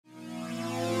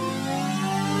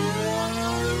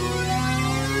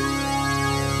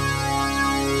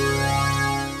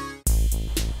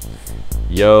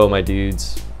Yo, my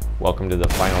dudes. Welcome to the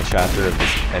final chapter of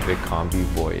this Epic Combi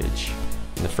voyage.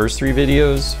 In the first 3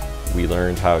 videos, we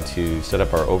learned how to set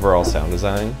up our overall sound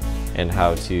design and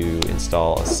how to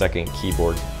install a second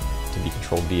keyboard to be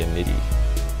controlled via MIDI.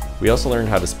 We also learned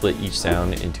how to split each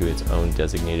sound into its own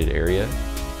designated area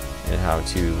and how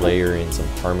to layer in some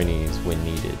harmonies when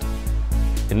needed.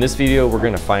 In this video, we're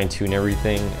going to fine-tune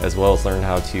everything as well as learn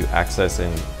how to access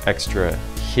an extra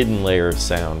hidden layer of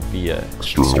sound via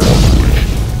external modulation.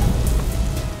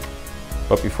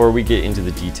 But before we get into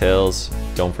the details,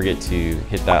 don't forget to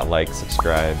hit that like,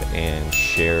 subscribe, and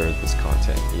share this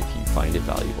content if you find it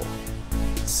valuable.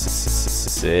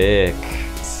 Sick.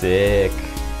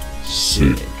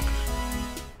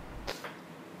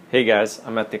 Hey guys,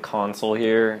 I'm at the console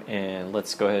here, and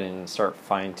let's go ahead and start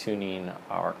fine-tuning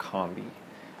our combi.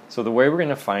 So the way we're going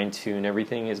to fine-tune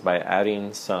everything is by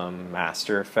adding some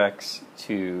master effects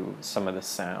to some of the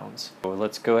sounds. So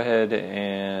let's go ahead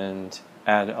and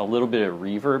add a little bit of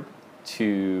reverb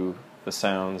to the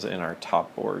sounds in our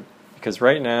top board, because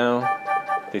right now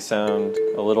they sound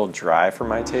a little dry for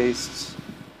my tastes.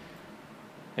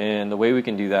 And the way we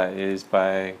can do that is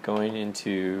by going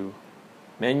into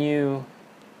menu,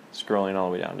 scrolling all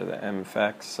the way down to the M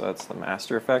effects, so that's the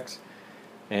master effects.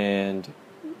 And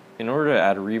in order to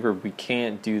add reverb, we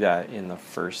can't do that in the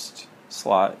first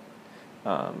slot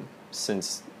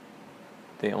since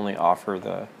they only offer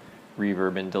the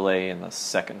reverb and delay in the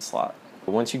second slot.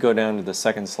 But once you go down to the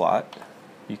second slot,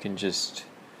 you can just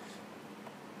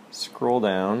scroll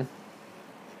down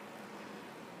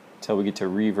until we get to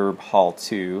reverb hall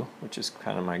 2, which is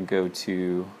kind of my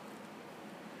go-to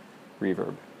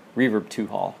reverb 2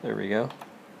 hall. There we go.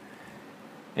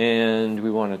 And we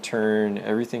want to turn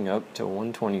everything up to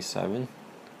 127,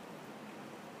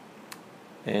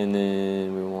 and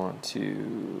then we want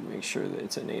to make sure that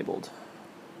it's enabled,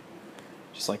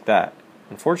 just like that.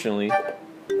 Unfortunately,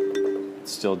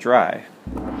 it's still dry.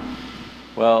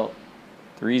 Well,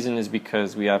 the reason is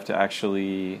because we have to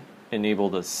actually enable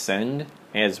the send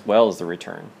as well as the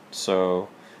return. So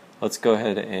let's go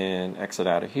ahead and exit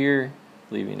out of here,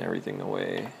 leaving everything the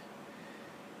way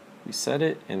we set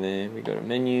it, and then we go to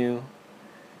menu,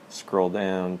 scroll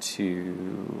down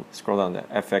to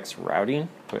FX routing,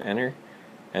 put enter,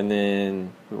 and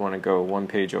then we want to go one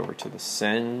page over to the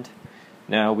send.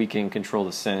 Now we can control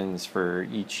the sends for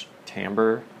each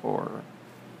timbre or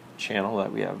channel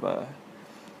that we have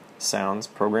sounds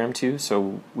programmed to.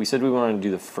 So we said we wanted to do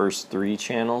the first 3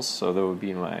 channels, so that would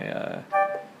be my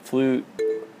flute,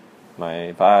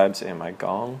 my vibes, and my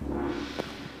gong.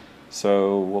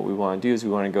 So what we want to do is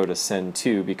we want to go to send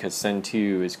 2, because send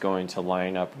 2 is going to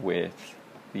line up with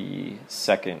the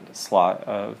second slot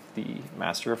of the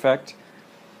master effect,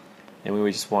 and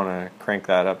we just want to crank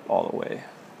that up all the way.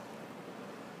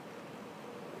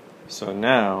 So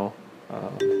now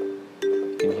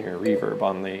you can hear reverb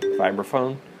on the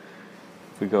vibraphone.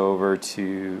 If we go over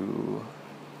to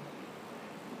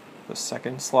the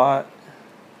second slot,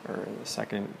 or the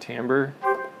second timbre,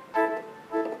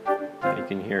 you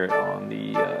can hear it on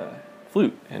the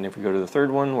flute. And if we go to the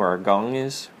third one where our gong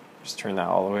is, just turn that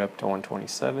all the way up to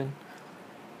 127,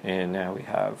 and now we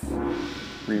have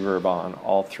reverb on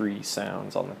all 3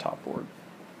 sounds on the top board.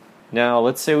 Now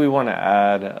let's say we want to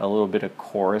add a little bit of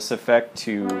chorus effect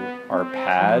to our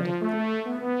pad.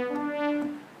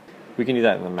 We can do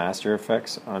that in the master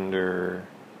effects under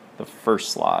the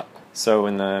first slot. So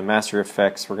in the master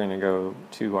effects, we're going to go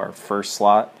to our first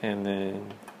slot, and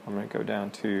then I'm going to go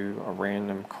down to a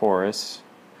random chorus.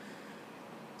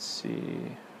 Let's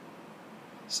see,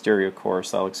 stereo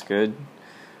chorus, that looks good.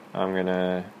 I'm going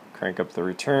to crank up the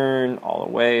return all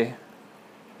the way,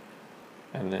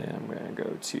 and then I'm going to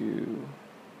go to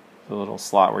the little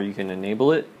slot where you can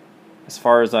enable it. As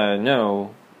far as I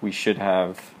know, we should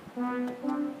have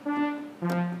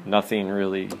nothing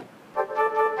really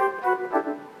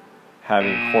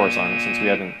having chorus on it since we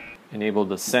haven't enabled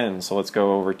the send. So let's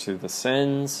go over to the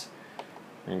sends.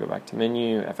 We're going to go back to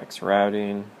menu, FX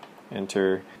routing,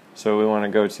 enter. So we want to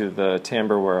go to the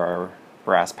timbre where our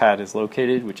brass pad is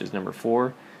located, which is number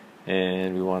 4,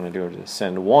 and we want to go to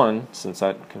send 1 since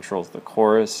that controls the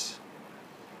chorus.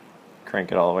 Crank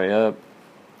it all the way up.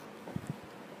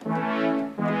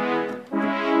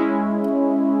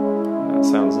 That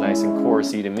sounds nice and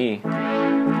chorusy to me.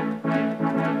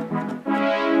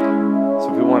 So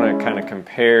if we want to kind of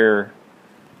compare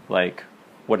like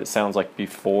what it sounds like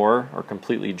before or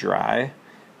completely dry,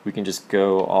 we can just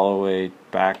go all the way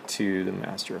back to the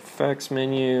master effects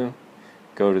menu,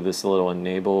 go to this little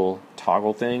enable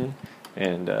toggle thing,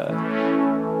 and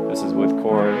this is with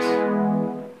chorus,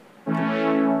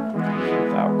 and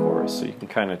without chorus, so you can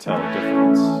kind of tell the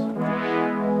difference.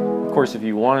 Of course, if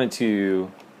you wanted to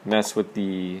mess with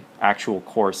the actual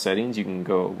core settings, you can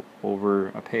go over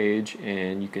a page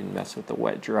and you can mess with the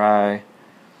wet dry.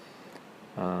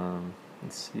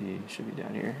 Let's see, it should be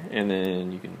down here. And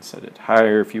then you can set it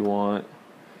higher if you want.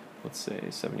 Let's say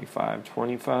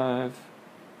 75-25.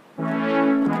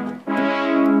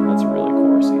 That's really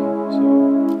chorusy.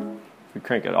 So if we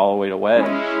crank it all the way to wet,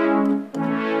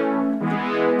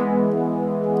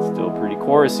 still pretty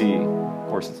chorusy. Of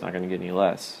course, it's not going to get any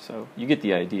less. So you get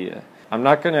the idea. I'm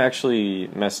not going to actually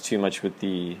mess too much with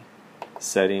the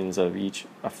settings of each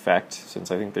effect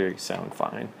since I think they sound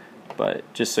fine. But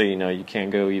just so you know, you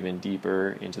can go even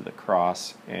deeper into the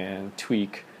Kross and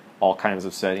tweak all kinds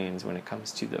of settings when it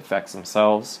comes to the effects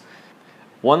themselves.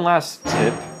 One last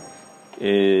tip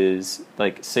is,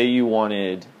 like, say you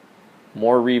wanted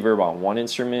more reverb on one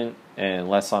instrument and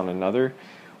less on another.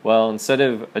 Well, instead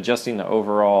of adjusting the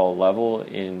overall level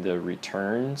in the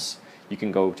returns, you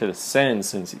can go to the sends,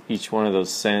 since each one of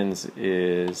those sends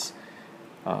is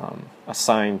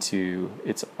assigned to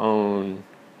its own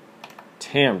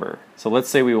timbre. So let's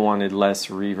say we wanted less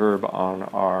reverb on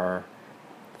our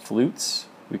flutes.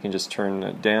 We can just turn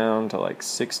it down to like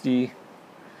 60,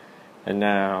 and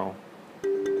now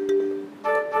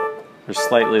there's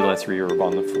slightly less reverb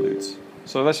on the flutes.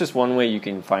 So that's just one way you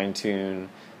can fine-tune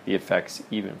the effects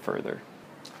even further.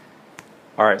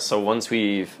 Alright, so once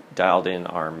we've dialed in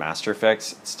our master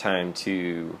effects, it's time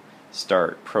to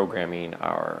start programming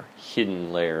our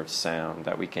hidden layer of sound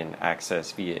that we can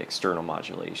access via external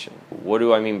modulation. What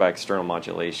do I mean by external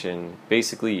modulation?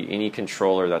 Basically any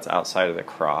controller that's outside of the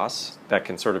Kross that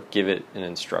can sort of give it an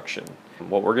instruction.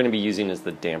 What we're going to be using is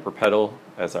the damper pedal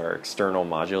as our external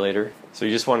modulator. So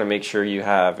you just want to make sure you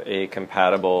have a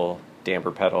compatible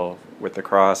damper pedal with the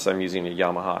Kross. I'm using a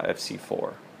Yamaha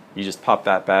FC4. You just pop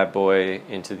that bad boy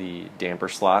into the damper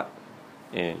slot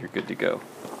and you're good to go.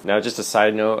 Now, just a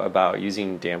side note about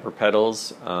using damper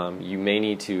pedals, you may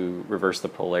need to reverse the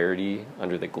polarity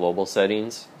under the global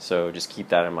settings, so just keep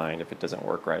that in mind if it doesn't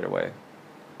work right away.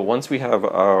 Once we have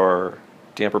our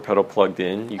damper pedal plugged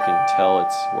in, you can tell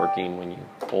it's working when you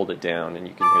hold it down and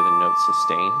you can hear the note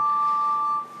sustain.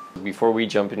 Before we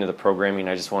jump into the programming,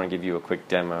 I just want to give you a quick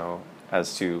demo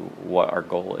as to what our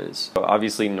goal is. So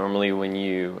obviously, normally when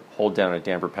you hold down a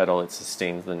damper pedal, it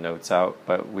sustains the notes out,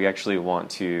 but we actually want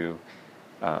to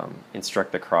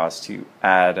instruct the Kross to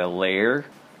add a layer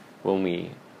when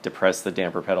we depress the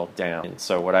damper pedal down. And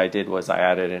so what I did was I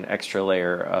added an extra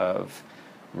layer of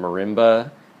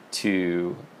marimba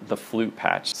to the flute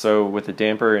patch. So with the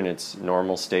damper in its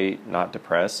normal state, not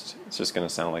depressed, it's just going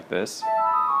to sound like this.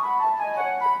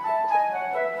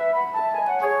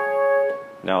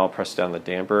 Now I'll press down the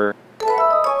damper.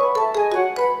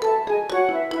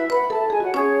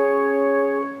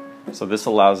 So this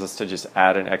allows us to just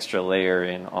add an extra layer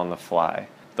in on the fly.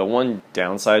 The one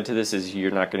downside to this is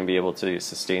you're not going to be able to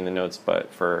sustain the notes,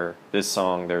 but for this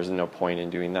song there's no point in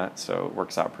doing that, so it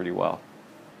works out pretty well.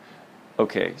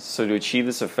 Okay, so to achieve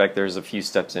this effect there's a few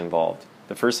steps involved.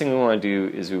 The first thing we want to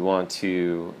do is we want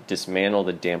to dismantle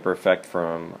the damper effect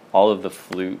from all of the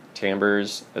flute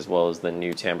timbres as well as the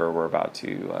new timbre we're about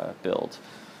to build.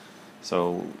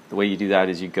 So the way you do that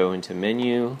is you go into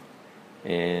menu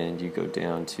and you go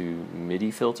down to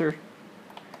MIDI filter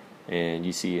and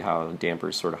you see how damper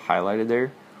is sort of highlighted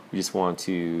there. We just want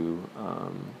to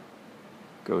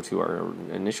go to our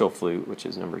initial flute, which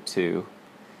is number 2,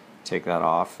 take that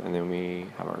off, and then we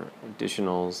have our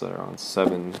additionals that are on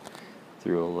 7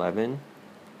 through 11,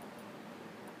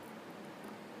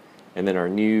 and then our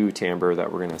new timbre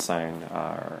that we're going to assign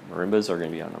our marimbas are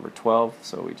going to be on number 12,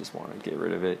 so we just want to get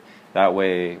rid of it. That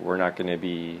way we're not going to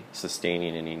be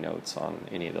sustaining any notes on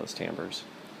any of those timbres.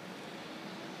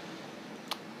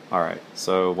 Alright,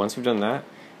 so once we've done that,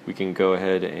 we can go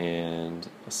ahead and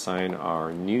assign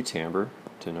our new timbre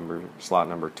to slot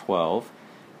number 12,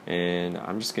 and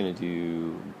I'm just going to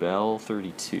do Bell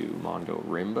 32 Mondo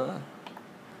Rimba.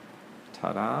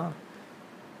 Ta-da!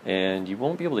 And you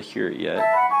won't be able to hear it yet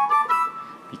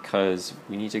because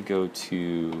we need to go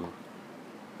to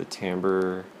the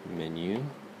timbre menu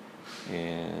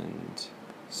and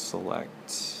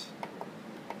select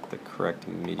the correct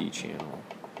MIDI channel.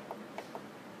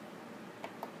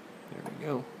 There we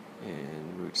go.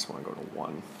 And we just want to go to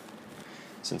 1.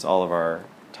 Since all of our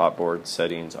top board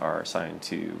settings are assigned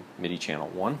to MIDI channel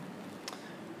 1.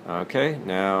 Okay,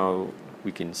 now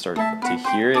we can start to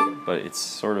hear it, but it's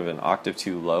sort of an octave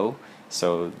too low.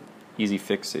 So easy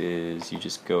fix is you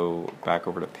just go back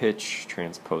over to pitch,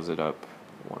 transpose it up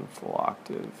 1 full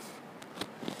octave.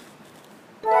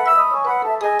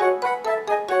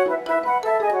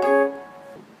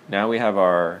 Now we have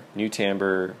our new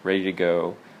timbre ready to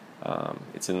go.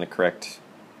 it's in the correct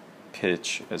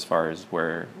pitch as far as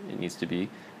where it needs to be.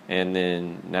 And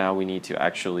then now we need to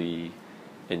actually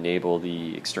enable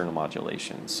the external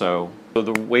modulation. So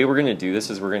the way we're going to do this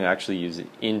is we're going to actually use the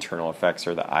internal effects,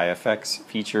 or the IFX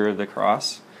feature of the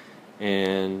Kross.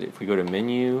 And if we go to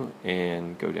menu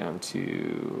and go down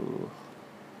to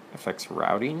FX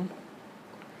routing,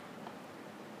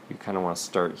 you kind of want to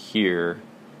start here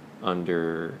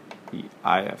under the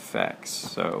IFX.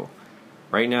 So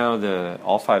right now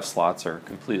all 5 slots are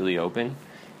completely open,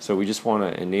 so we just want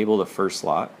to enable the first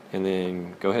slot and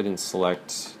then go ahead and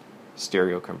select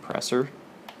stereo compressor,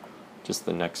 just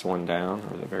the next one down,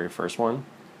 or the very first one,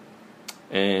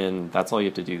 and that's all you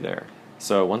have to do there.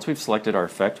 So once we've selected our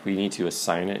effect, we need to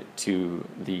assign it to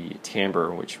the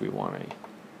timbre which we want to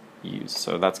use.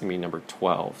 So that's going to be number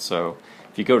 12. So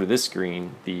if you go to this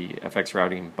screen, the FX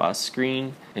routing bus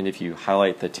screen, and if you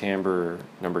highlight the timbre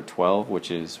number 12, which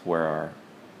is where our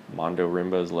Mondo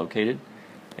Rimba is located,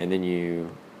 and then you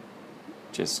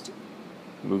just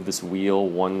move this wheel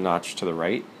 1 notch to the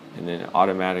right, and then it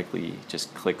automatically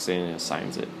just clicks in and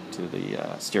assigns it to the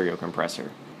stereo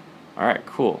compressor. Alright,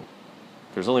 cool.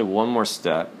 There's only one more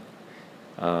step,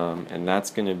 and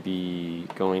that's going to be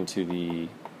going to the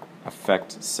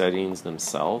effect settings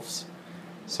themselves.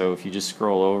 So if you just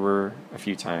scroll over a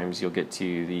few times, you'll get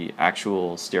to the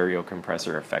actual stereo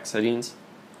compressor effect settings,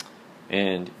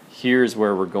 and here's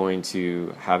where we're going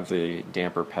to have the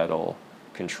damper pedal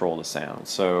control the sound.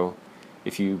 So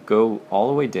if you go all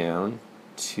the way down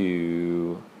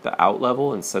to the out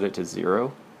level and set it to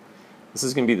 0, this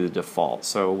is going to be the default.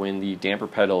 So when the damper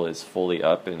pedal is fully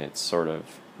up in its sort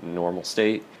of normal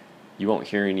state, you won't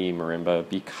hear any marimba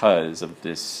because of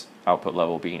this output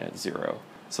level being at 0.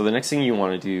 So the next thing you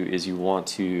want to do is you want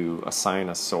to assign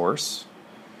a source.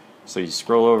 So you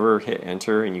scroll over, hit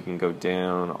enter, and you can go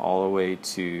down all the way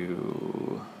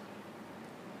to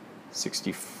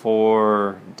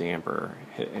 64 damper.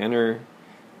 Hit enter.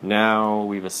 Now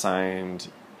we've assigned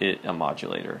it a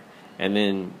modulator. And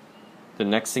then the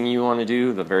next thing you want to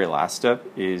do, the very last step,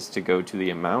 is to go to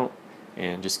the amount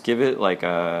and just give it like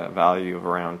a value of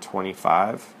around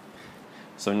 25.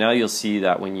 So now you'll see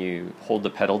that when you hold the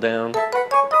pedal down,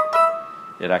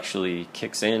 it actually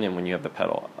kicks in, and when you have the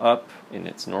pedal up in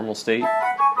its normal state,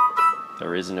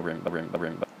 there is no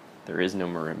marimba. There is no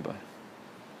marimba.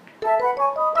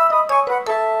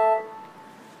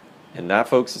 And that,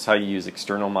 folks, is how you use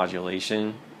external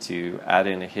modulation to add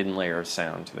in a hidden layer of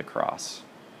sound to the Kross.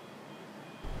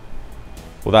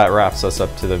 Well, that wraps us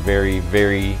up to the very,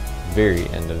 very, very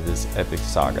end of this epic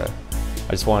saga.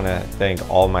 I just want to thank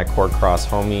all my Korg Kross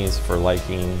homies for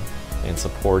liking and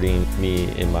supporting me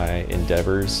in my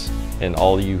endeavors, and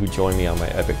all of you who joined me on my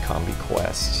Epic Combi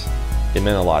quest. It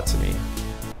meant a lot to me,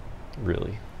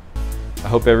 really. I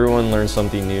hope everyone learned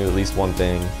something new, at least one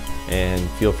thing, and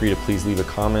feel free to please leave a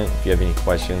comment if you have any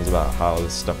questions about how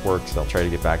this stuff works. I'll try to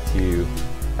get back to you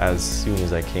as soon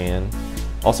as I can.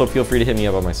 Also, feel free to hit me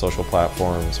up on my social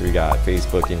platforms. We got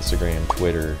Facebook, Instagram,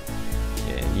 Twitter,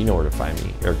 and you know where to find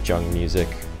me, or Junge Music.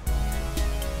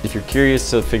 If you're curious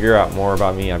to figure out more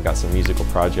about me, I've got some musical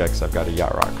projects. I've got a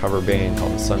yacht rock cover band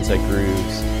called the Sunset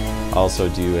Grooves. I also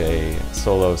do a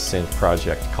solo synth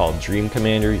project called Dream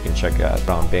Commander. You can check it out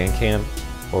on Bandcamp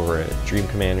over at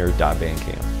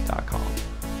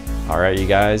dreamcommander.bandcamp.com. Alright, you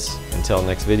guys, until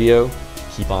next video,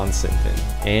 keep on synthing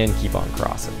and keep on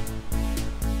crossing.